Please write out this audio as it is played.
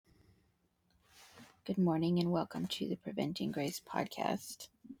Good morning and welcome to the Preventing Grace podcast.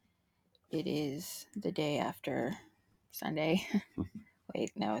 It is the day after Sunday.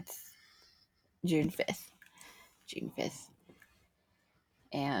 Wait, no, it's June 5th. June 5th.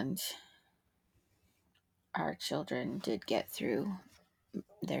 And our children did get through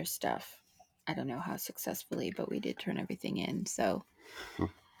their stuff. I don't know how successfully, but we did turn everything in. So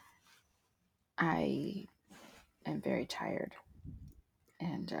I am very tired.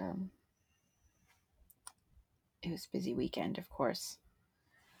 And it was a busy weekend, of course.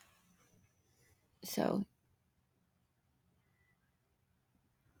 So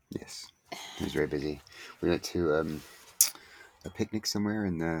Yes, it was very busy. We went to a picnic somewhere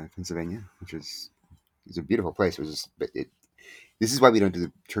in Pennsylvania, which was it's a beautiful place. It was just, this is why we don't do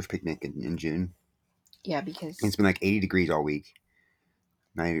the church picnic in June. yeah, because It's been like 80 degrees all week,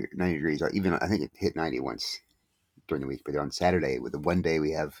 90 degrees. Even I think it hit 90 once during the week. But on Saturday, with the one day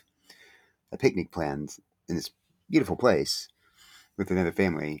we have a picnic planned in this beautiful place with another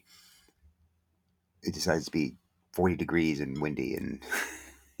family, it decides to be 40 degrees and windy, and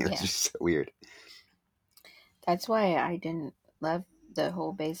it was yeah, just so weird. that's why I didn't love the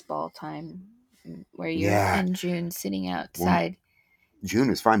whole baseball time where you're Yeah, in June sitting well, outside. June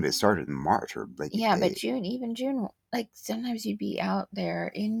was fine, but it started in March or like Yeah, but even June, like sometimes you'd be out there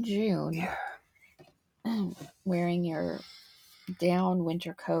in June yeah. wearing your down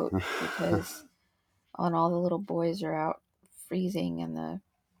winter coat because all the little boys are out freezing and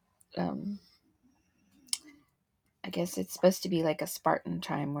um I guess it's supposed to be like a Spartan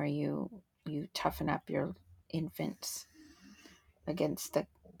time where you toughen up your infants against the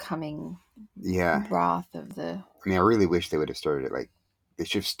coming Yeah. wrath of the I mean, I really wish they would have started it like they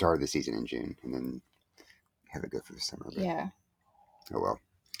should have started the season in June and then have it go through the summer. But yeah. oh well,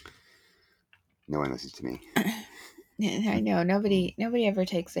 no one listens to me. I know nobody ever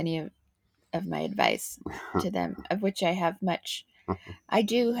takes any of my advice to them, of which I have much. I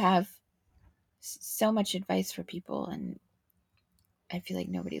do have so much advice for people, and I feel like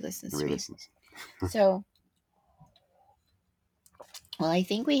nobody listens to Nobody me. listens. So, well, I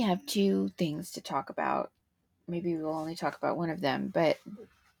think we have two things to talk about. Maybe we'll only talk about one of them, but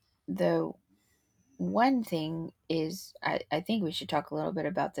the one thing is I think we should talk a little bit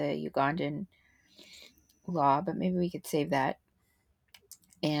about the Ugandan law, but maybe we could save that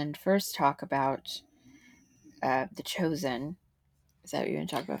and first talk about The Chosen. Is that what you're going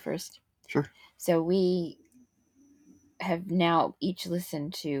to talk about first? Sure. So we have now each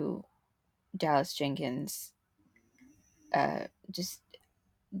listened to Dallas Jenkins' just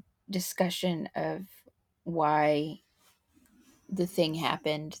discussion of why the thing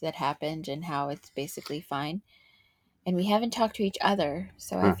happened that happened and how it's basically fine. And we haven't talked to each other,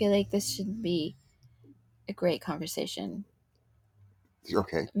 so I Huh. feel like this should be a great conversation.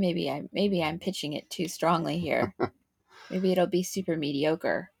 Okay. Maybe I'm pitching it too strongly here. Maybe it'll be super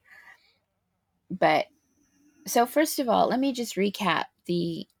mediocre. But so first of all, let me just recap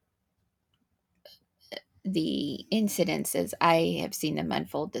the incidents as I have seen them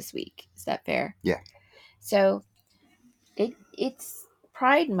unfold this week. Is that fair? Yeah. So it's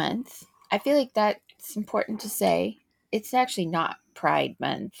Pride Month. I feel like that's important to say. It's actually not Pride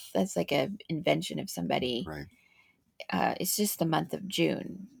Month. That's like a invention of somebody. Right. It's just the month of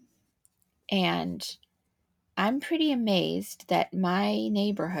June, and I'm pretty amazed that my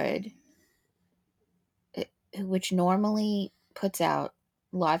neighborhood, which normally puts out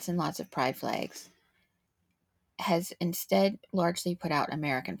lots and lots of pride flags, has instead largely put out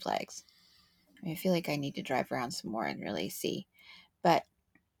American flags. I feel like I need to drive around some more and really see. But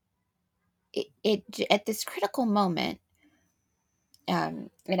it at this critical moment, and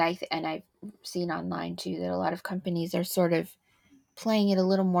I've seen online too that a lot of companies are sort of playing it a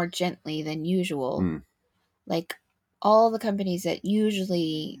little more gently than usual. Hmm. Like all the companies that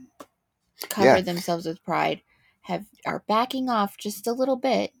usually cover Yeah. themselves with pride are backing off just a little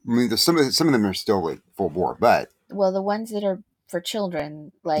bit. I mean, some of them are still like full bore, but Well, the ones that are for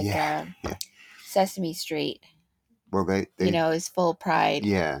children, like yeah. Yeah. Sesame Street, Well, they is full pride.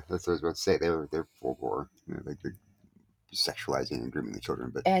 yeah. That's what I was about to say. They're full bore. You know, like they're sexualizing and grooming the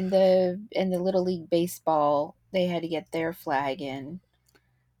children, but And the Little League Baseball, they had to get their flag in.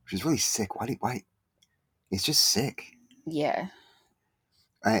 which is really sick. Why? It's just sick. Yeah.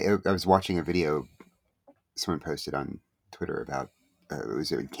 I was watching a video someone posted on Twitter about it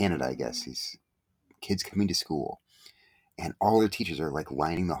was in Canada, I guess. These kids coming to school, and all their teachers are like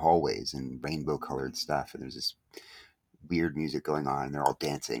lining the hallways in rainbow colored stuff, and there's this weird music going on, and they're all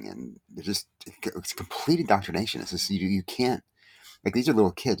dancing, and they're just it's complete indoctrination. It's just you can't like these are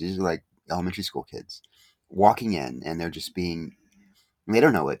little kids. These are like elementary school kids walking in, and they're just being they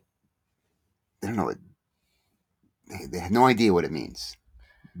don't know it. they don't know what they have no idea what it means,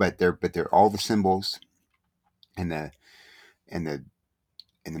 but they're all the symbols and and the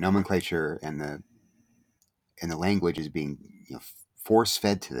the nomenclature and the language is being force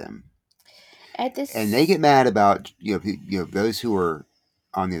fed to them, At and they this, get mad about those who are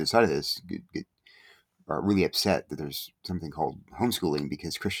on the other side of this are really upset that there's something called homeschooling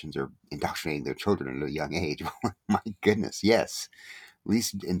because Christians are indoctrinating their children at a young age. My goodness, yes. At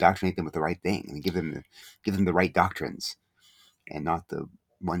least indoctrinate them with the right thing and give them the right doctrines and not the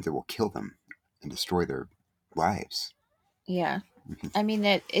ones that will kill them and destroy their lives. yeah. Mhm. I mean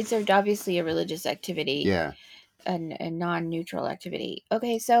that it's obviously a religious activity, Yeah, a non-neutral activity.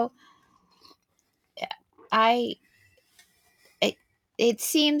 Okay, so I it, it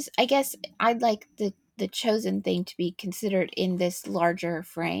seems, I guess I'd like the chosen thing to be considered in this larger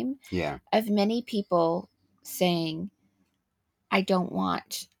frame yeah. of many people saying, I don't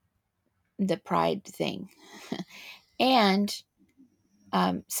want the pride thing. And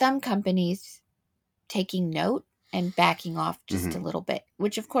some companies taking note and backing off just a Hmm. little bit,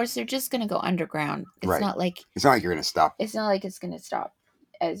 which of course they're just going to go underground. Right. It's not like you're going to stop. It's not like it's going to stop.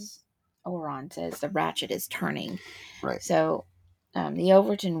 As Oron says, the ratchet is turning. Right. So the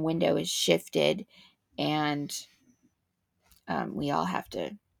Overton window is shifted, and we all have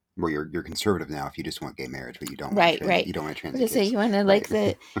to. Well, you're conservative now if you just want gay marriage, but Right, right. you don't want I was transit gonna say kids. you want to Right.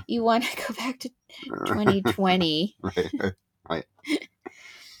 you want to go back to 2020. Right. Right.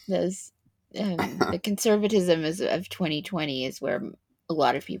 Those the conservatism of 2020 is where a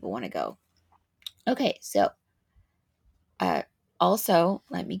lot of people want to go. Okay, so uh, also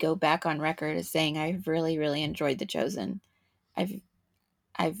let me go back on record as saying I've really, really enjoyed The Chosen. I've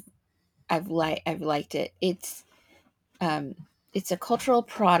I've I've liked it. Um, it's a cultural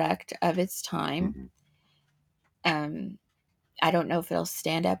product of its time. Hmm. Um, I don't know if it'll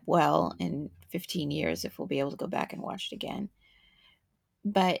stand up well in 15 years, if we'll be able to go back and watch it again.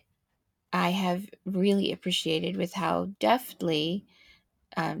 But I have really appreciated with how deftly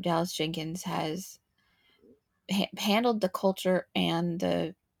Dallas Jenkins has handled the culture and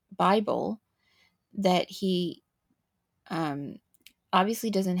the Bible. That he um, obviously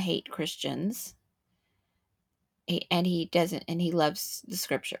doesn't hate Christians, and he doesn't, and he loves the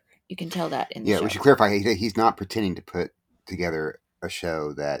Scripture. You can tell that in the Yeah, we show. should clarify. He's not pretending to put together a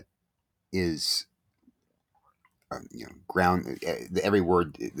show that is ground every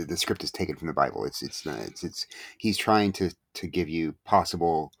word the script is taken from the Bible. It's not, it's he's trying to give you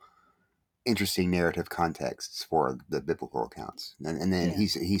possible interesting narrative contexts for the biblical accounts, and then Yeah, he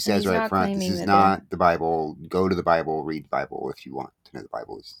and says he's right up not front, this claiming is that they're. not the Bible. Go to the Bible, read the Bible if you want to know the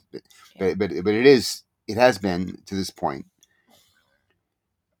Bible. Yeah, But it has been to this point,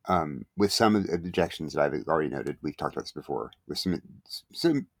 with some of the objections that I've already noted. We've talked about this before, with some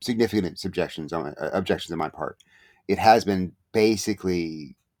significant objections on my part. It has been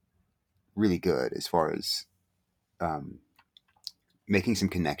basically really good as far as um, making some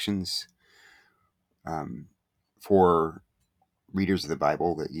connections um, for readers of the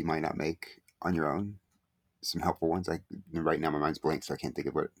Bible that you might not make on your own. Some helpful ones. Right now my mind's blank, so I can't think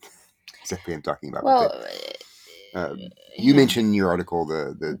of what exactly I'm talking about. But well, you yeah, mentioned in your article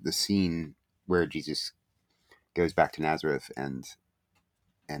the scene where Jesus goes back to Nazareth and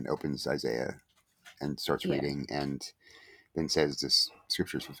opens Isaiah and starts yeah. reading and then says this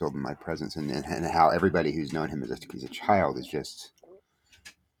scripture is fulfilled in my presence, and how everybody who's known him as a child is just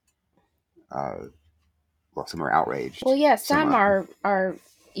uh, well, some are Well, outraged, yeah. some Some are.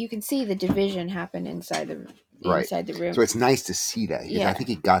 You can see the division happen right. inside the room. So it's nice to see that because I Yeah. think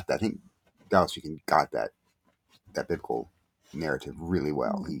he got that. I think Dallas Jenkins got that biblical narrative really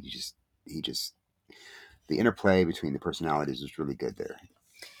well. Mhm. He just the interplay between the personalities is really good there.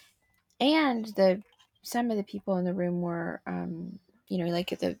 And the some of the people in the room were, like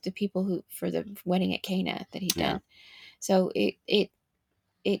the people who for the wedding at Cana that he'd Yeah. done. So it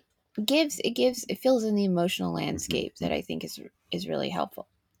it fills in the emotional Hmm. landscape that I think is really helpful.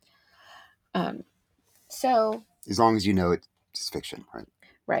 Um, so As long as you know it's fiction, right?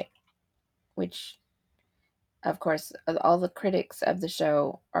 right, which of course all the critics of the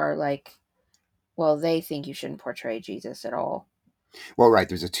show are like, well, they think you shouldn't portray Jesus at all. Well, right.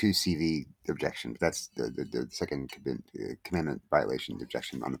 There's a 2 CV objection. That's the second commandment violation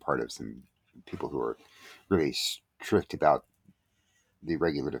objection on the part of some people who are really strict about the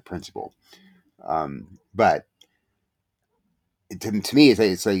regulative principle. But to me,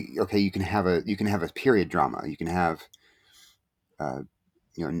 it's like okay, you can have a period drama. You can have uh,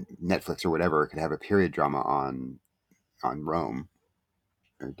 Netflix or whatever could have a period drama on Rome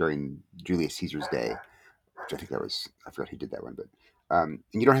during Julius Caesar's day, which I think that was I forgot who did that one, but and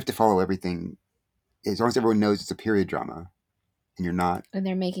you don't have to follow everything as long as everyone knows it's a period drama and you're not And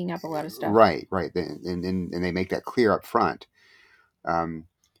they're making up a lot of stuff. right, and they make that clear up front, um,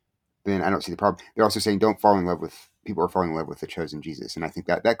 then I don't see the problem. They're also saying don't fall in love with people are falling in love with the chosen Jesus, and I think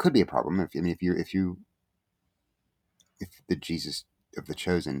that could be a problem. If the Jesus of the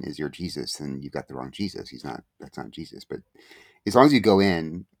chosen is your Jesus, then you've got the wrong Jesus. He's not. That's not Jesus. But as long as you go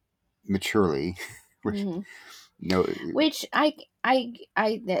in maturely, which Hmm. you know, Which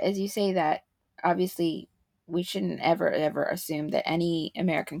as you say that, obviously we shouldn't ever assume that any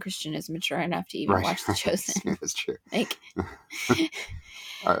American Christian is mature enough to even right, watch The right, Chosen. that's true. Like,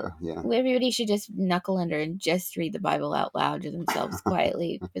 Yeah, everybody should just knuckle under and just read the Bible out loud to themselves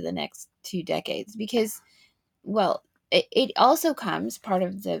quietly for the next 2 decades. Because, well, it also comes, part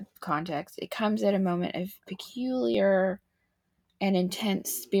of the context, it comes at a moment of peculiar and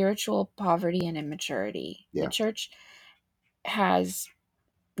intense spiritual poverty and immaturity. The yeah, church has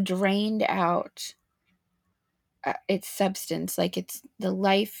drained out its substance, like it's the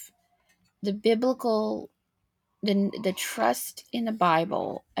life, the biblical, the trust in the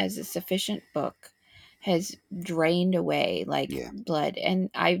Bible as a sufficient book has drained away like yeah, blood. And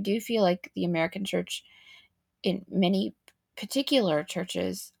I do feel like the American church, in many particular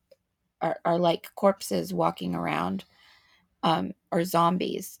churches, are like corpses walking around, or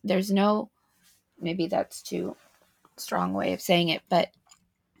zombies. There's no, maybe that's too strong way of saying it, but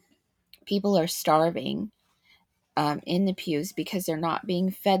people are starving, in the pews because they're not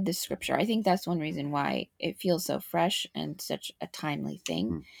being fed the scripture. I think that's one reason why it feels so fresh and such a timely thing,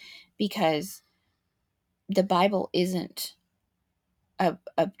 mm, because the Bible isn't a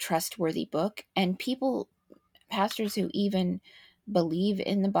trustworthy book, and people, pastors who even believe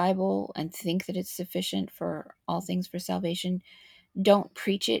in the Bible and think that it's sufficient for all things for salvation, don't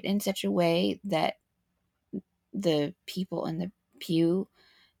preach it in such a way that the people in the pew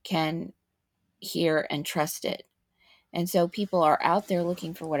can hear and trust it. And so people are out there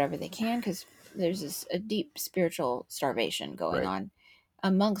looking for whatever they can, because there's a deep spiritual starvation going right, on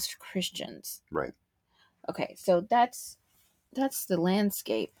amongst Christians. right, Okay, so that's the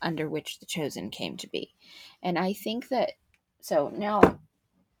landscape under which the chosen came to be. And I think that, so now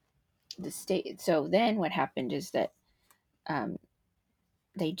the state, so then what happened is that, um,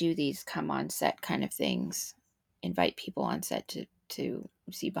 they do these come on set kind of things, invite people on set to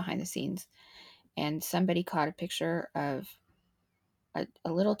see behind the scenes. And somebody caught a picture of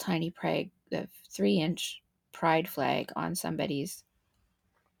a little tiny pride, the 3-inch pride flag on somebody's,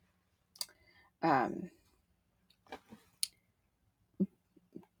 um,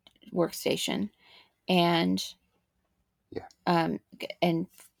 workstation, and yeah, um, and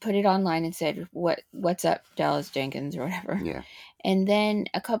put it online and said, "What's up, Dallas Jenkins," or whatever. yeah, And then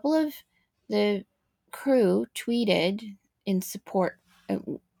a couple of the crew tweeted in support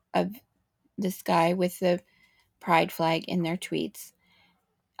of this guy with the pride flag in their tweets.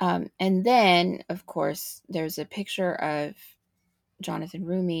 And then, of course, there's a picture of Jonathan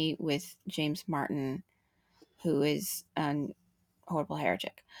Rumi with James Martin, who is a horrible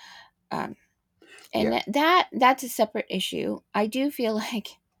heretic. Um, and yeah, that's a separate issue. I do feel like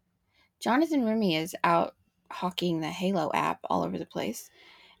Jonathan Rumi is out hawking the Halo app all over the place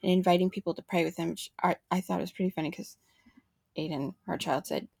and inviting people to pray with him, which I thought was pretty funny, because Aiden, our child,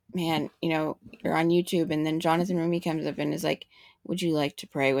 said, "Man, you're on YouTube," and then Jonathan Rumi comes up and is like, "Would you like to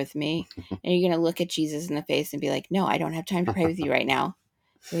pray with me?" And you're gonna look at Jesus in the face and be like, "No, I don't have time to pray with you right now."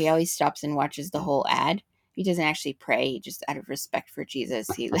 So he always stops and watches the whole ad. He doesn't actually pray; just out of respect for Jesus,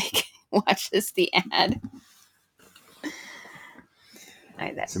 he like watches the ad.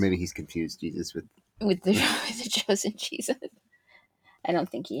 so That's maybe he's confused Jesus with with the with the chosen Jesus. I don't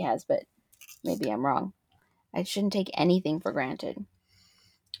think he has, but maybe I'm wrong. I shouldn't take anything for granted.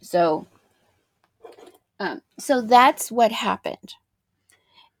 So, so that's what happened.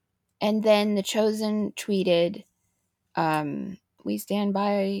 And then the chosen tweeted, "We stand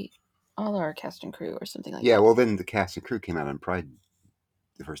by all our cast and crew," or something like yeah. that. Well, then the cast and crew came out on Pride,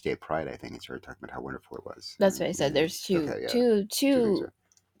 the first day of Pride, I think, and started talking about how wonderful it was. That's what I said. Yeah. There's two, Okay. Yeah. two, Two things. two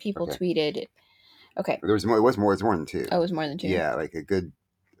people Okay. tweeted. Okay. There was more. It was more. It's more than two. Oh, it was more than two. Yeah, like a good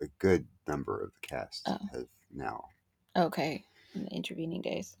number of the cast Oh, have now okay. In the intervening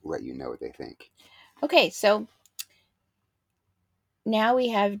days. let you know what they think. Okay, so now we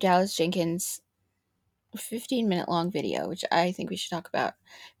have Dallas Jenkins' 15-minute long video, which I think we should talk about,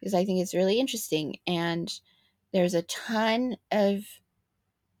 because I think it's really interesting, and there's a ton of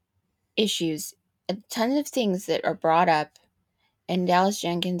issues, a ton of things that are brought up, and Dallas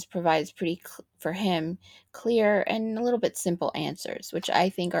Jenkins provides pretty for him clear and a little bit simple answers, which I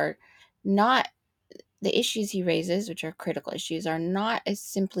think are not the issues he raises, which are critical issues, are not as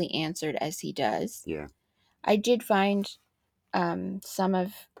simply answered as he does. Yeah. I did find some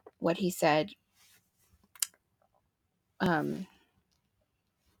of what he said um,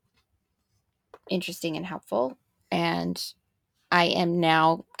 interesting and helpful, and I am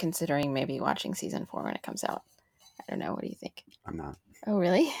now considering maybe watching season 4 when it comes out. I don't know. What do you think? I'm not. Oh,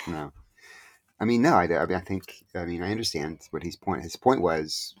 really? No. I mean, no. I mean, I think. I mean, I understand what his point. His point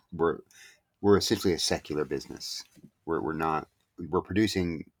was we're essentially a secular business. We're not. We're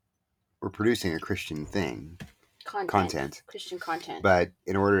producing. We're producing a Christian thing, content. Christian content. But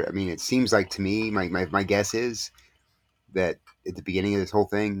in order, I mean, it seems like to me, my guess is that at the beginning of this whole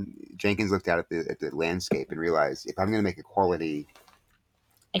thing, Jenkins looked out at the landscape and realized if I'm going to make a quality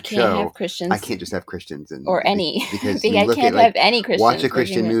I can't have show, I Christians can't just have Christians, or and any. because I mean, I look can't at have like any watch a Christians making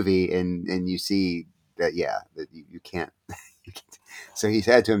Christian this. movie and you see that that you can't. You can't. So he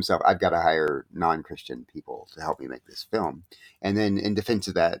said to himself, "I've got to hire non-Christian people to help me make this film." And then in defense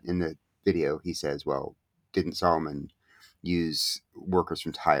of that, in the video, he says, "Well, didn't Solomon use workers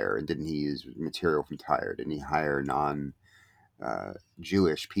from Tyre, and didn't he use material from Tyre? Didn't he hire non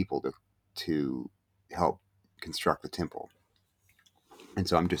Jewish people to help construct the temple?" And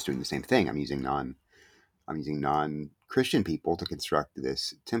so I'm just doing the same thing. I'm using non Christian people to construct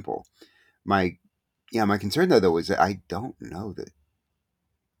this temple. My my concern though is that I don't know that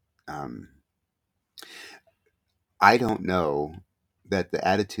um, I don't know that the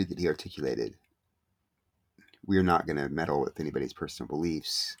attitude that he articulated, we're not going to meddle with anybody's personal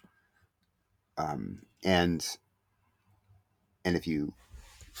beliefs, and if you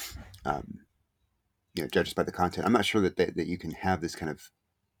um, judge us by the content, I'm not sure that you can have this kind of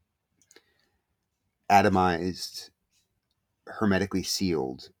atomized, hermetically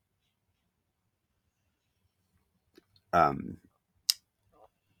sealed um,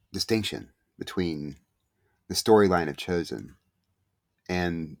 distinction between the storyline of Chosen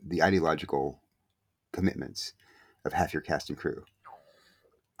and the ideological commitments of half your cast and crew.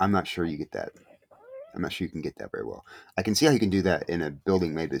 I'm not sure you get that. I'm not sure you can get that very well. I can see how you can do that in a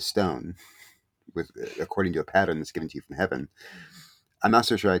building made of stone, with according to a pattern that's given to you from heaven. I'm not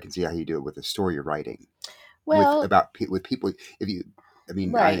so sure I can see how you do it with a story you're writing Well, with people. If you, I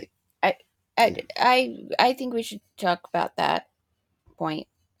mean, right. I, I, yeah, I think we should talk about that point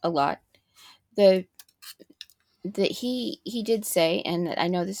a lot. The that he did say, and I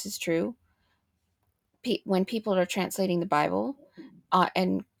know this is true. When people are translating the Bible,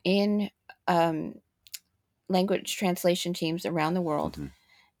 and in um, language translation teams around the world, mm-hmm,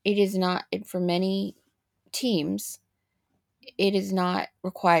 it is not for many teams. It is not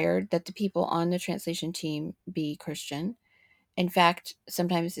required that the people on the translation team be Christian. In fact,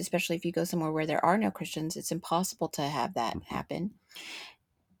 sometimes, especially if you go somewhere where there are no Christians, it's impossible to have that mm-hmm, happen.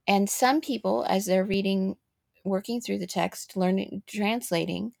 And some people, as they're reading, working through the text, learning,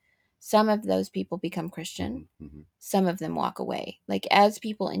 translating, some of those people become Christian. mm-hmm, mm-hmm, Some of them walk away. Like as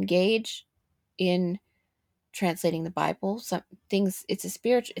people engage in translating the Bible, some things, it's a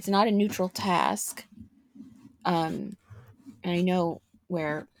spiritual, it's not a neutral task. And I know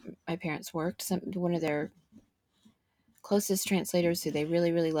where my parents worked, one of their closest translators who they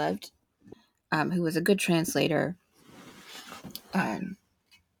really, really loved, who was a good translator, um,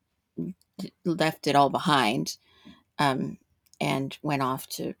 left it all behind, um, and went off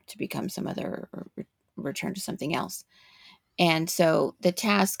to become some other, or return to something else. And so the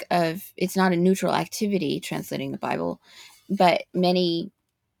task of, it's not a neutral activity translating the Bible, but many,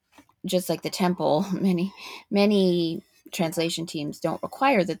 just like the temple, many translation teams don't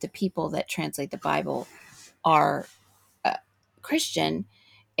require that the people that translate the Bible are uh, Christian,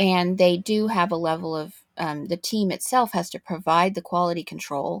 and they do have a level of, the team itself has to provide the quality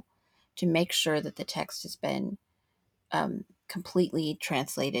control to make sure that the text has been completely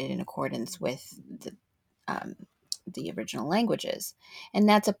translated in accordance with um, the original languages. And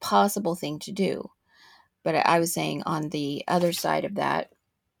that's a possible thing to do. But I was saying on the other side of that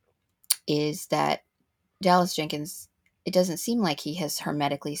is that Dallas Jenkins, it doesn't seem like he has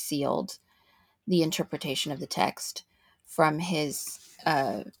hermetically sealed the interpretation of the text from his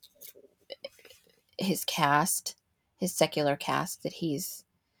cast, his secular cast that he's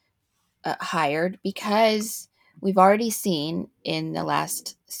hired, because we've already seen in the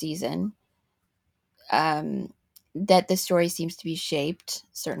last season um, that the story seems to be shaped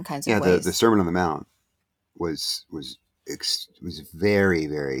certain kinds of yeah. The ways. Sermon on the Mount was very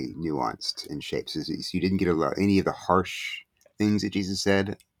very nuanced in shapes. So you didn't get any of the harsh things that Jesus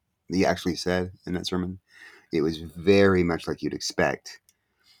said, that he actually said in that sermon. It was very much like you'd expect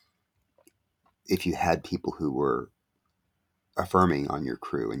if you had people who were affirming on your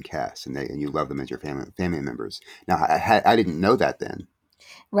crew and cast, and you love them as your family members. Now, I didn't know that then.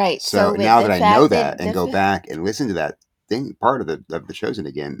 Right. So So with now the that I know fact that that and go back and listen to that thing, part of the Chosen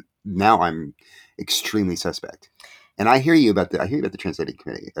again, now I'm extremely suspect. And I hear you about the translating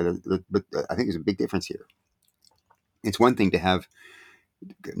committee, but I think there's a big difference here. It's one thing to have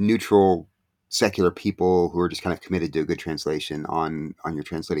neutral, secular people who are just kind of committed to a good translation on your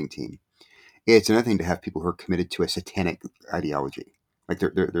translating team. It's another thing to have people who are committed to a satanic ideology, like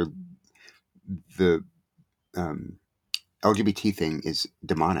they're the um, LGBT thing is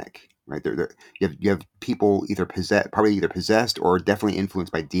demonic, right? You have people either probably either possessed or definitely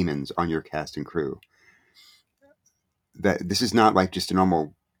influenced by demons on your cast and crew. That this is not like just a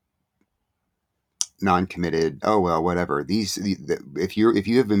normal non-committed. Oh well, whatever. If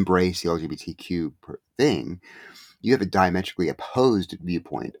you have embraced the LGBTQ thing, you have a diametrically opposed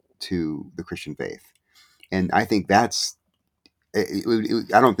viewpoint to the Christian faith, and I think that's.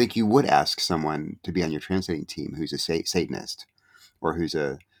 I don't think you would ask someone to be on your translating team who's a Satanist or who's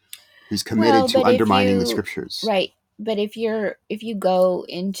committed well, to but if undermining the you scriptures. right, but if you go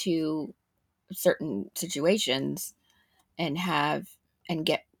into certain situations and have and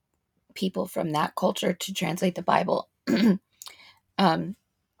get people from that culture to translate the Bible, um,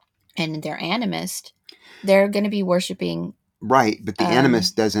 and they're animist, they're going to be worshiping. Right, but the Um,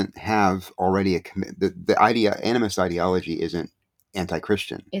 animist doesn't have already a commit. The idea animist ideology isn't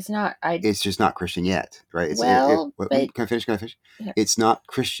anti-Christian. it's not. I It's just not Christian yet, right? well, but Can I finish? Can I finish? yeah. It's not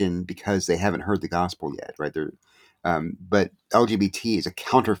Christian because they haven't heard the gospel yet, right? But LGBT is a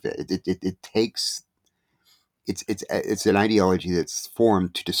counterfeit. It takes it's an ideology that's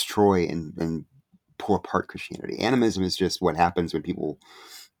formed to destroy and pull apart Christianity. Animism is just what happens when people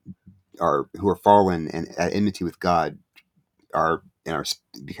are who are fallen and at enmity with God are in our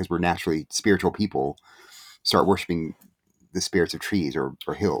because we're naturally spiritual people start worshiping the spirits of trees or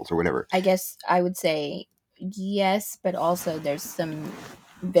hills or whatever. I guess I would say yes, but also there's some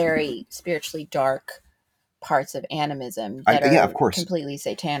very spiritually dark parts of animism that Yeah, of are course, completely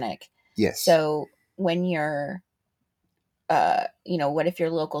satanic. yes, So when you're what if your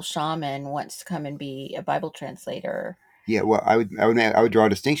local shaman wants to come and be a Bible translator? yeah. Well, I would draw a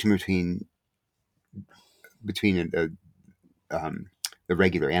distinction between the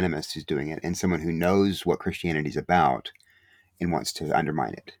regular animist who's doing it and someone who knows what Christianity is about and wants to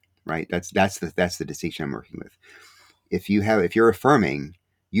undermine it. Right. That's the distinction I'm working with. If you're affirming,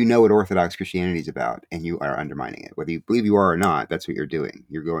 you know what Orthodox Christianity is about, and you are undermining it, whether you believe you are or not. That's what you're doing.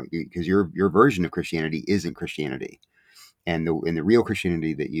 You're going because your version of Christianity isn't Christianity, and the real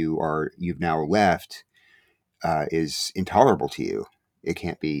Christianity that you've now left is intolerable to you. It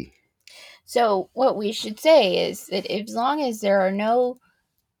can't be. So what we should say is that as long as there are no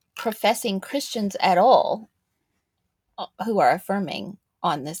professing Christians at all who are affirming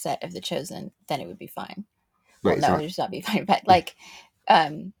on the set of The Chosen, then it would be fine. Well, Right. It's no, not. there's not be fine, but like,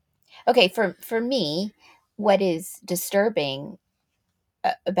 um, okay, for me, what is disturbing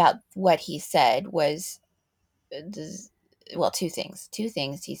about what he said was, does, well, two things. Two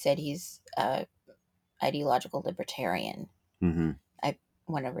things. He said he's ideological libertarian. Mm-hmm. I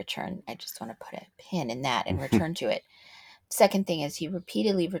want to return. I just want to put a pin in that and return to it. Second thing is he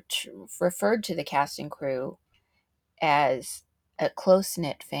repeatedly referred to the cast and crew as a close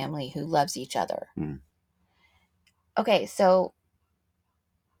knit family who loves each other. Mm. Okay, so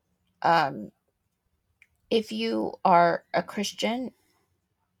um, if you are a Christian,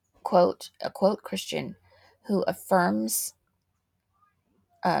 a quote Christian, who affirms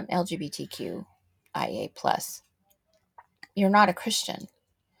LGBTQIA plus, you're not a Christian.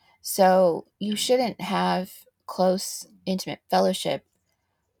 So you shouldn't have close, intimate fellowship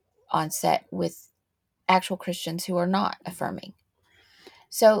on set with actual Christians who are not affirming.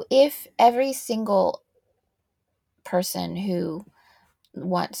 So if every single person who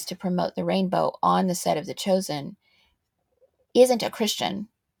wants to promote the rainbow on the set of The Chosen isn't a Christian,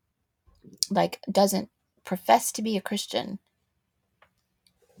 like doesn't profess to be a Christian,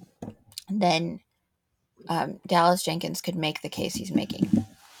 then Dallas Jenkins could make the case he's making.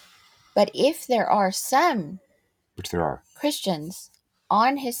 But if there are some Which there are. Christians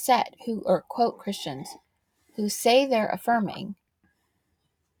on his set who are quote Christians who say they're affirming,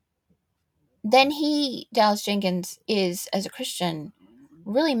 then Dallas Jenkins, is as a Christian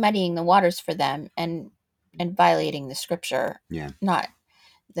really muddying the waters for them and violating the scripture, Yeah. not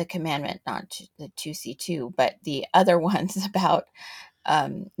the commandment, not the 2C2, but the other ones about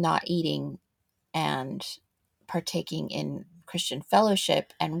not eating and partaking in Christian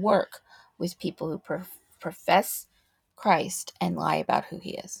fellowship and work with people who profess Christ and lie about who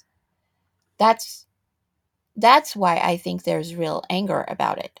he is. That's That's why I think there's real anger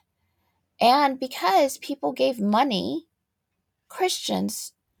about it. And because people gave money,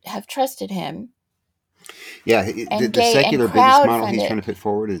 Christians have trusted him Yeah, and the gay and secular business crowd model he's trying funded, to put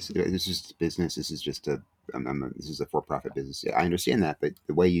forward is this is just business. This is just this is a for profit business. Yeah, I understand that, but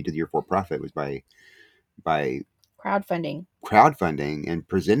the way you did your for profit was by crowdfunding. crowdfunding and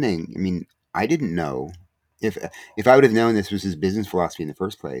presenting. I mean, I didn't know if if I would have known this was his business philosophy in the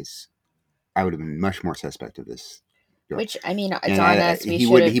first place, I would have been much more suspect of this. Which, I mean, it's And on us. We he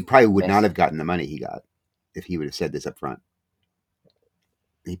should would have he probably would not have invested. gotten the money he got if he would have said this up front.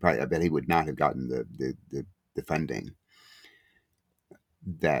 He probably I bet he would not have gotten the funding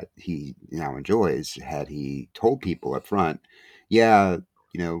that he now enjoys had he told people up front, yeah,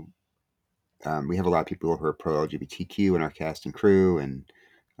 you know, we have a lot of people who are pro LGBTQ in our cast and crew, and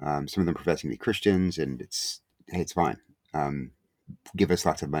some of them professing to be Christians, and it's hey, it's fine. Um, Give us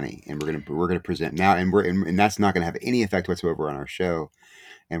lots of money, and we're gonna present now, and that's not gonna have any effect whatsoever on our show,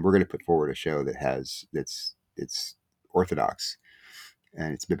 and we're gonna put forward a show that has that's it's orthodox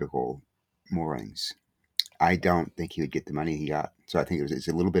and it's biblical moorings. I don't think he would get the money he got. So I think it's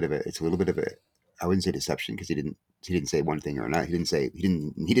a little bit of a I wouldn't say deception because he didn't say one thing or another.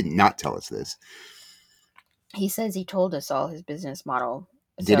 He didn't not tell us this. He says he told us all his business model.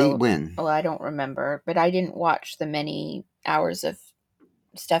 Did he So, win? well, I don't remember, but I didn't watch the many hours of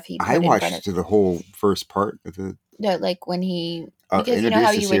stuff he I put in front of, watched the whole first part of the like when he, because you know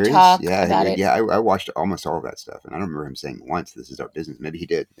how introduced the you would series. talk Yeah, about it. I watched almost all of that stuff, and I don't remember him saying once, "This is our business." Maybe he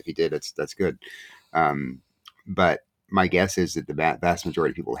did. If he did, that's good. Um, but my guess is that the vast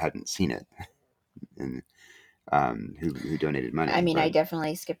majority of people hadn't seen it, and who donated I money. mean, I But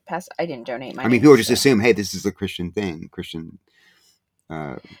definitely skipped past. I didn't donate I mean, money, people just so assume, hey, this is a Christian thing, Christian.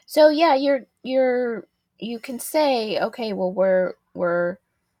 Uh, so yeah, you can say, okay, well, we're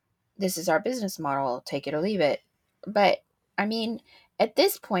this is our business model, take it or leave it. But I mean, at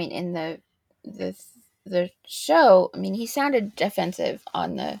this point in the the show, I mean, he sounded defensive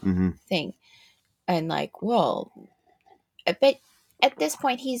on the mhm. thing, and like, well, but at this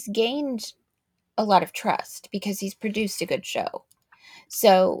point, he's gained a lot of trust because he's produced a good show.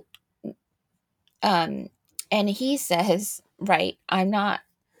 So, um, and he says, right, I'm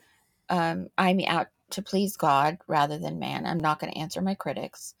out to please God rather than man. I'm not going to answer my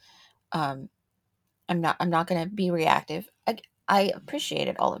critics. Um, I'm not going to be reactive. I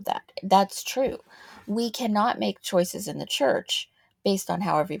appreciated all of that. That's true. We cannot make choices in the church based on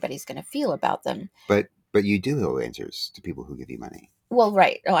how everybody's going to feel about them. But you do know answers to people who give you money. Well,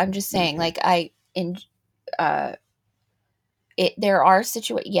 right. Oh, I'm just saying, Okay, like, I in uh it there are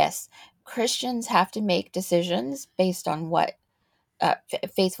yes, Christians have to make decisions based on what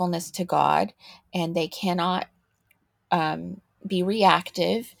faithfulness to God, and they cannot be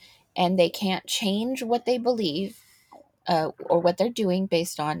reactive, and they can't change what they believe or what they're doing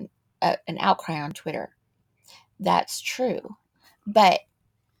based on an outcry on Twitter. That's true. But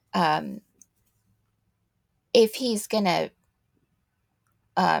um, if he's going to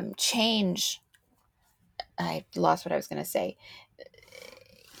change, I lost what I was going to say.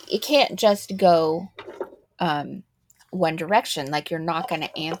 It can't just go um, one direction. Like, you're not going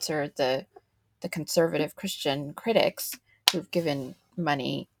to answer the conservative Christian critics who've given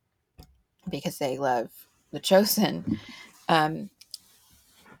money because they love the chosen. Um,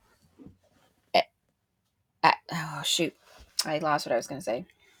 oh, shoot. I lost what I was going to say.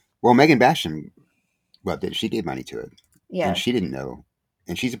 well, Megan Basham, she gave money to it, and Yeah. she didn't know,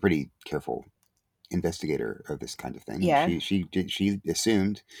 and she's a pretty careful investigator of this kind of thing, and Yeah. she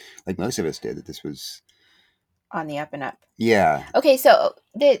assumed, like most of us did, that this was On the up and up. yeah. Okay, so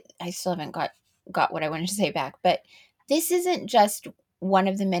I still haven't got what I wanted to say back, but this isn't just one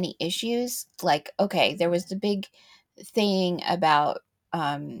of the many issues. Like, okay, there was the big thing about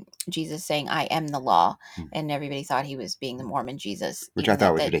Jesus saying, "I am the law," Hmm. and everybody thought he was being the Mormon Jesus, Which I even though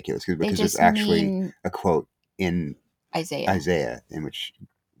thought was that ridiculous they because there's just actually mean a quote in Isaiah. Isaiah in which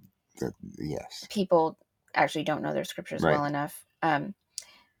yes, People actually don't know their scriptures right, well enough,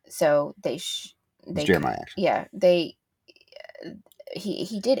 so it's they Jeremiah actually. yeah they he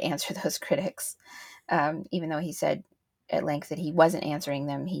did answer those critics. Even though he said at length that he wasn't answering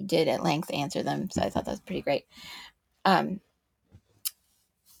them, he did at length answer them. So I thought that was pretty great. Um,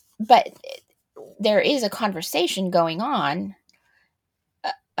 but there is a conversation going on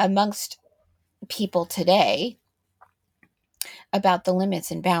amongst people today about the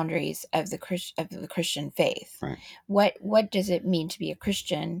limits and boundaries of the Christian faith. Right. What does it mean to be a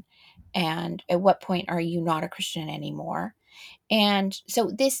Christian, and at what point are you not a Christian anymore? And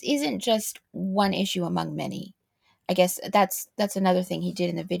so this isn't just one issue among many. I guess that's another thing he did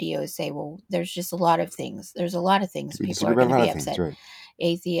in the video is say, well, there's just a lot of things. There's a lot of things We people disagree are about going a to lot be of things, upset. right?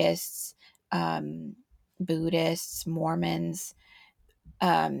 Atheists, um, Buddhists, Mormons.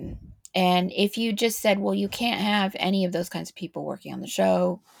 Um, and if you just said, well, you can't have any of those kinds of people working on the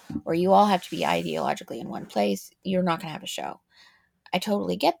show, or you all have to be ideologically in one place, you're not going to have a show. I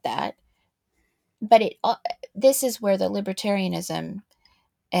totally get that. But this is where the libertarianism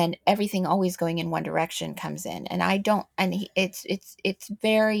and everything always going in one direction comes in, and I don't and it's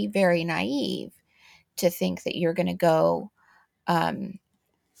very, very naive to think that you're going to go, um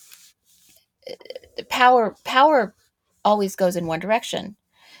the power always goes in one direction.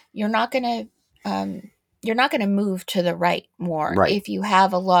 You're not going to, you're not going to move to the right more Right, if you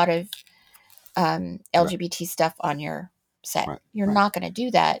have a lot of, right, LGBT stuff on your set. right, You're right, not going to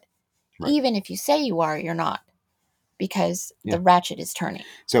do that. right. Even if you say you are, you're not, because Yeah. the ratchet is turning.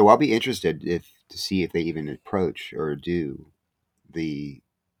 So I'll be interested if to see if they even approach or do the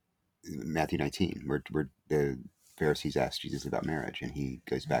Matthew 19, where the Pharisees ask Jesus about marriage, and he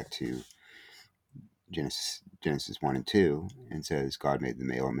goes back to Genesis 1 and 2 and says God made the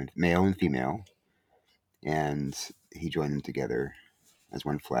male and female, and he joined them together as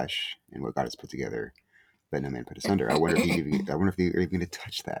one flesh, and what God has put together, let no man put asunder. I wonder if they're even going to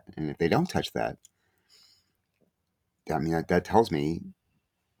touch that, and if they don't touch that, I mean that tells me.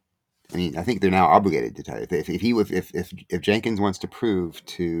 I mean, I think they're now obligated to tell you. If Jenkins wants to prove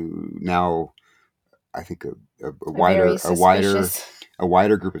to now, I think a A very wider suspicious. a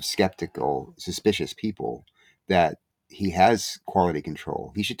wider group of skeptical, suspicious people that he has quality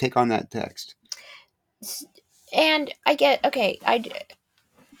control, he should take on that text. And I get, okay,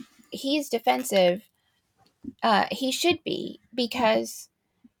 he's defensive. He should be, because,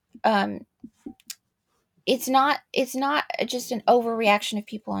 um, it's not just an overreaction of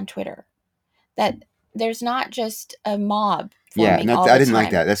people on Twitter. That there's not just a mob Yeah, forming and all I the didn't like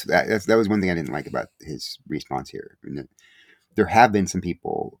time. that. That was one thing I didn't like about his response here. I mean, there have been some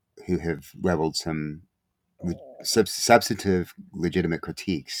people who have leveled some substantive, legitimate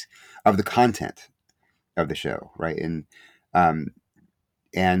critiques of the content of the show, right? Um,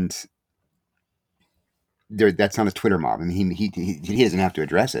 and that's not a Twitter mob. I mean, he doesn't have to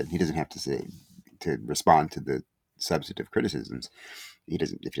address it. He doesn't have to say to respond to the substantive criticisms. He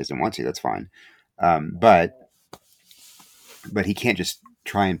doesn't if he doesn't want to. That's fine. But he can't just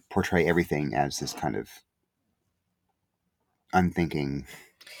try and portray everything as this kind of unthinking.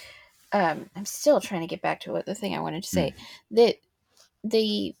 I'm still trying to get back to what the thing I wanted to Hmm, say. That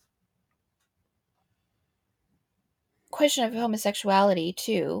the question of homosexuality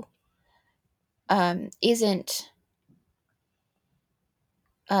too, isn't,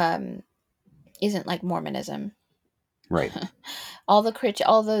 um, isn't like Mormonism. right. All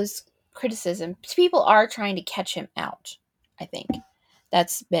those criticism, people are trying to catch him out. I think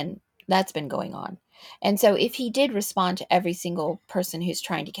that's been that's been going on. And so if he did respond to every single person who's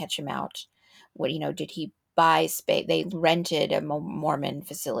trying to catch him out, what, did he buy space? They rented a Mormon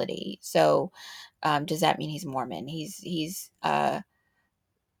facility. So, does that mean he's Mormon?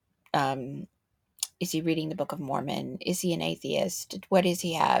 Um, is he reading the Book of Mormon? Is he an atheist? What does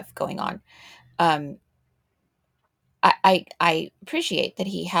he have going on? Um, I appreciate that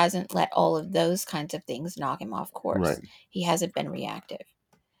he hasn't let all of those kinds of things knock him off course. Right. He hasn't been reactive.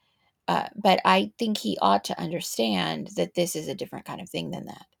 But I think he ought to understand that this is a different kind of thing than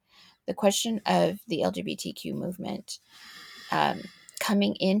that. The question of the LGBTQ movement, um,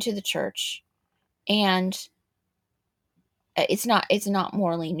 coming into the church, and it's not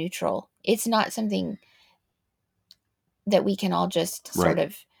morally neutral. It's not something that we can all just sort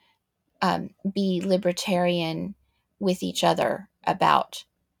Right. of, be libertarian with each other about.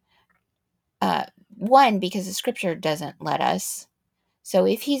 Uh, One, because the scripture doesn't let us. So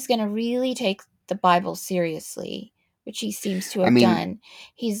if he's going to really take the Bible seriously, which he seems to I have mean, done,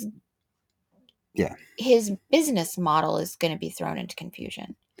 he's yeah, his business model is going to be thrown into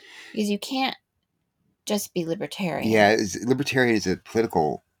confusion, because you can't just be yeah. libertarian. Libertarian is a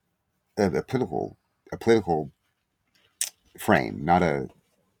political a political frame, not a.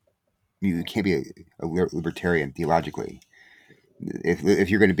 You can't be a libertarian theologically. If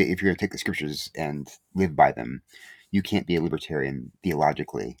you're going to be if you're going to take the scriptures and live by them, you can't be a libertarian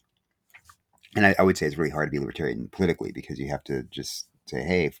theologically. And I would say it's really hard to be libertarian politically because you have to just say,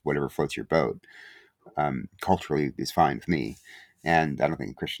 hey, if whatever floats your boat, culturally is fine with me. And I don't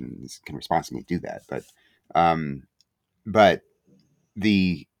think Christians can responsibly do that. Um, but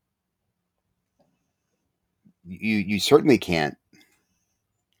the you certainly can't,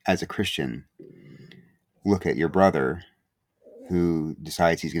 as a Christian, look at your brother who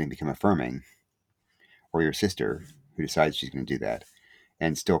decides he's going to become affirming, or your sister who decides she's going to do that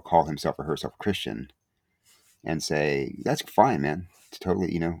and still call himself or herself Christian and say, that's fine, man. It's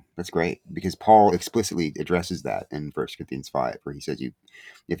totally, that's great. Because Paul explicitly addresses that in 1 Corinthians 5, where he says,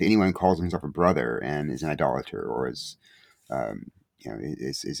 if anyone calls himself a brother and is an idolater or um,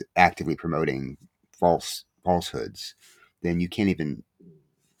 is actively promoting falsehoods, then you can't even,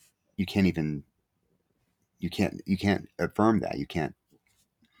 you can't affirm that. You can't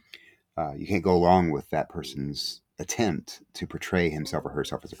go along with that person's attempt to portray himself or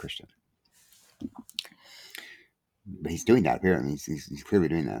herself as a Christian. But he's doing that apparently. He's clearly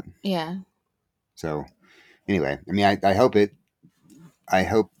doing that. Yeah. So anyway, I mean, I hope it. I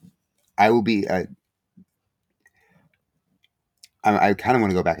hope I will be. I kind of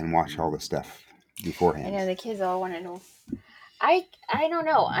want to go back and watch all this stuff I beforehand. know the kids all want to know. I don't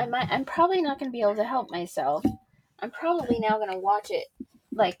know. I'm probably not going to be able to help myself. I'm probably now going to watch it.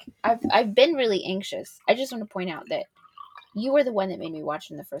 Like I've been really anxious. I just want to point out that you were the one that made me watch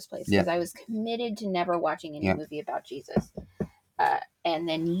it in the first place because Yep. I was committed to never watching any Yep. movie about Jesus. And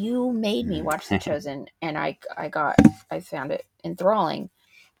then you made me watch The Chosen, and I found it enthralling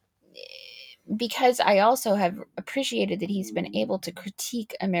because I also have appreciated that he's been able to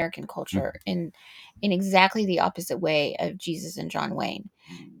critique American culture in exactly the opposite way of Jesus and John Wayne.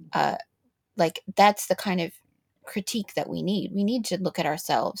 Like that's the kind of critique that we need. We need to look at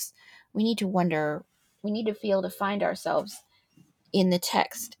ourselves. We need to wonder. We need to be able to find ourselves in the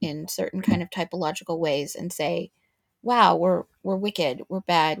text in certain kind of typological ways and say, "Wow, we're wicked. We're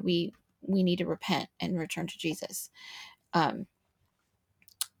bad. We need to repent and return to Jesus." Um,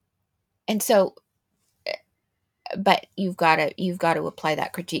 and so but you've got to apply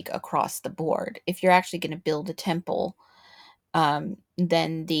that critique across the board if you're actually going to build a temple.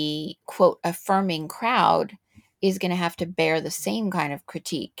 Then the quote affirming crowd is going to have to bear the same kind of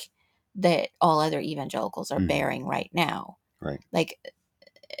critique that all other evangelicals are bearing right now. Right. Like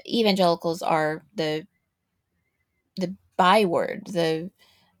evangelicals are the byword, the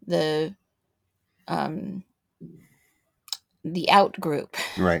um the out group.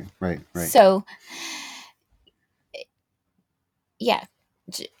 Right. Right. Right. So yeah,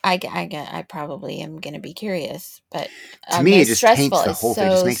 I probably am going to be curious, but To me, it it's just taints stressful. the It's whole thing. It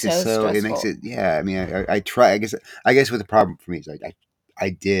just so, makes it so so. It makes stressful. it. Yeah. I mean, I try. I guess what the problem for me is like I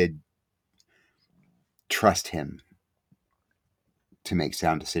did trust him to make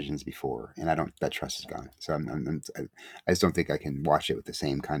sound decisions before, and I don't. That trust is gone. So I just don't think I can watch it with the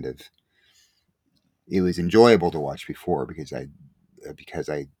same kind of. It was enjoyable to watch before because I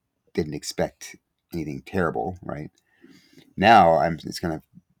didn't expect anything terrible. Right now, it's gonna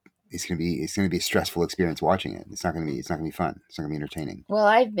be a stressful experience watching it. It's not gonna be fun. It's not gonna be entertaining. Well,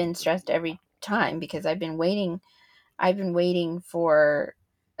 I've been stressed every time because I've been waiting. I've been waiting for,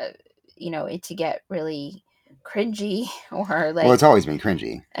 uh, it to get really cringy or Well, it's like, always been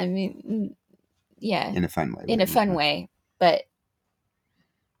cringy I mean, yeah, in a fun way, in but a fun way. But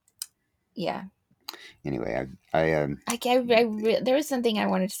yeah, anyway, there was something I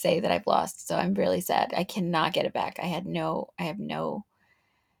wanted to say that I've lost, so I'm really sad. I cannot get it back. I have no.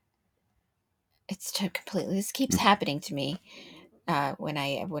 It's completely. This keeps happening to me.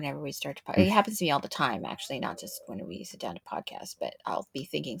 Whenever we start to it happens to me all the time, actually, not just when we sit down to podcast, but I'll be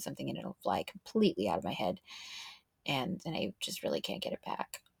thinking something and it'll fly completely out of my head, and then I just really can't get it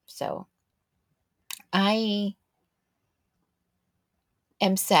back. So I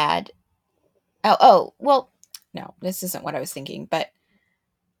am sad. Oh well, no, this isn't what I was thinking, but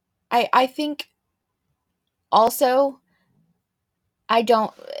I think also I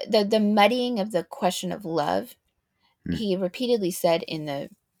don't the muddying of the question of love. He repeatedly said in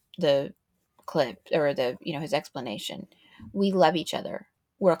the clip or the his explanation, we love each other,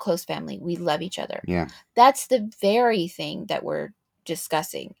 we're a close family, we love each other. yeah, That's the very thing that we're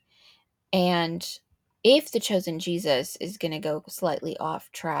discussing. And if the chosen Jesus is going to go slightly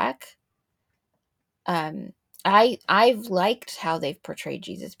off track, um I've liked how they've portrayed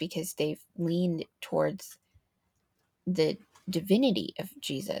Jesus because they've leaned towards the divinity of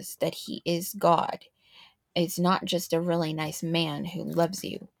Jesus, that he is God. It's not just a really nice man who loves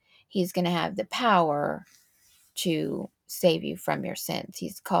you. He's going to have the power to save you from your sins.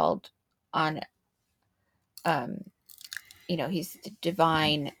 He's called on, um, he's the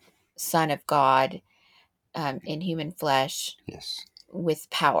divine Son of God, in human flesh yes, with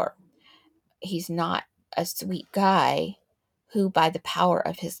power. He's not a sweet guy who, by the power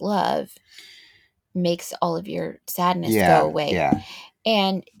of his love, makes all of your sadness go yeah, away. yeah,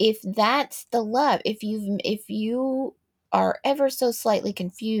 And if that's the love, if you are ever so slightly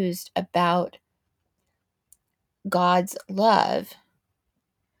confused about God's love,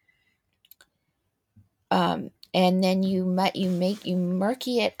 and then you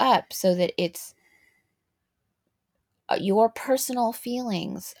murky it up so that it's your personal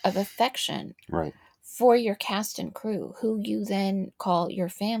feelings of affection Right. for your cast and crew, who you then call your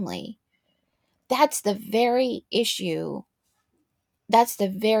family. That's the very issue. That's the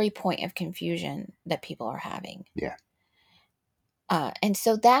very point of confusion that people are having. Yeah. And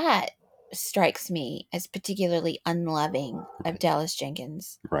so that strikes me as particularly unloving of Right. Dallas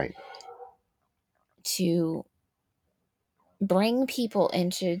Jenkins, Right. to bring people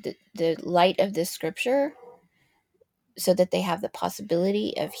into the light of this scripture so that they have the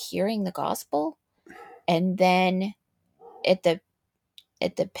possibility of hearing the gospel, and then at the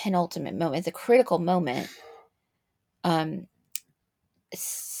penultimate moment, the critical moment, um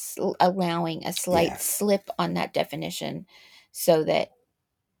allowing a Yeah. slight slip on that definition so that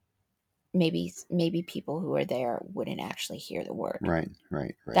maybe people who are there wouldn't actually hear the word. Right.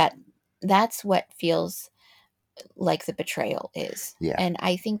 Right. Right. That that's what feels like the betrayal is. Yeah. And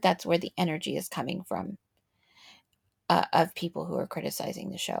I think that's where the energy is coming from, of people who are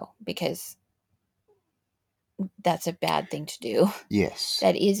criticizing the show, because that's a bad thing to do. Yes.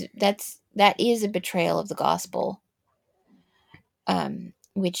 That is a betrayal of the gospel,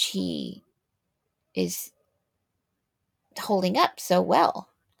 which he is holding up so well.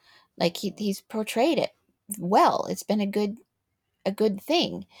 Like he's portrayed it well. It's been a good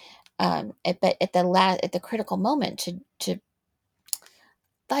thing. But at the critical moment, to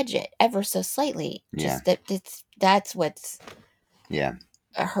fudge it ever so slightly, Yeah. just that's what's Yeah.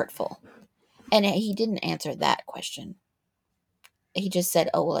 hurtful. And he didn't answer that question. He just said,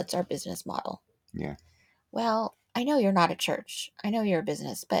 "Oh well, it's our business model." Yeah. Well, I know you're not a church. I know you're a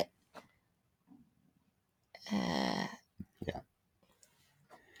business, but uh, Yeah.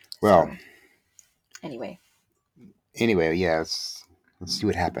 Well, so anyway, anyway, yeah, let's see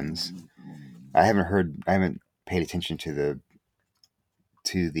what happens. I haven't paid attention to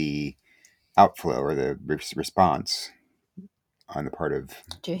the outflow or the response on the part of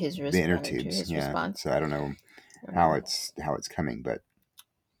the inner to tubes. his Yeah. response. So I don't know Um, how it's coming,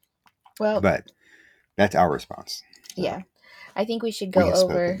 well, but that's our response. So yeah, I think we should we go have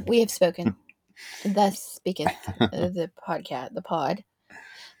over. spoken. We have spoken. Thus speaketh the podcast, the pod.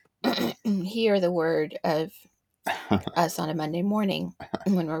 Hear the word of us on a Monday morning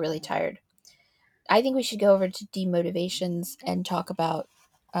when we're really tired. I think we should go over to demotivations and talk about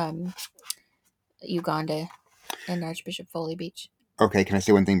um, Uganda and Archbishop Foley Beach. Okay, can I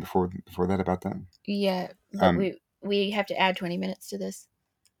say one thing before that about that? Yeah, but Um, we have to add 20 minutes to this,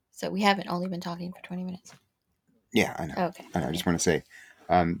 so we haven't only been talking for 20 minutes. yeah, I know. Okay, I know. I okay. just want to say,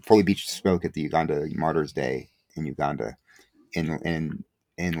 Foley Beach spoke at the Uganda Martyrs Day in Uganda in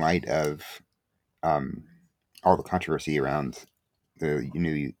light of um, all the controversy around the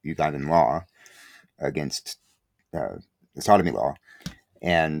new Ugandan law against uh, the sodomy law,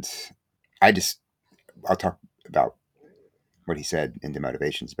 and I just I'll talk about what he said in the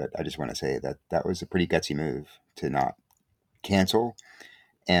motivations, but I just want to say that that was a pretty gutsy move to not cancel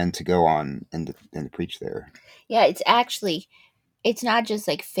and to go on and preach there. Yeah, it's not just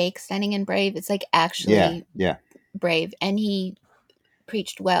like fake stunning and brave. It's like Yeah, actually yeah, brave, and he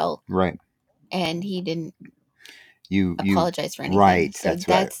preached well, right. and he didn't You apologize for anything. right. So That's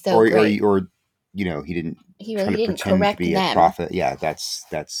right. that's so great. Or he didn't He try to didn't pretend to correct be a them. prophet. Yeah, that's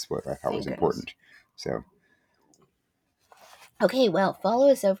what I thought was Thank goodness. important. So Okay, well, follow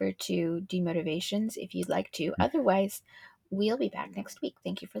us over to Demotivations if you'd like to. Otherwise, we'll be back next week.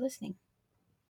 Thank you for listening.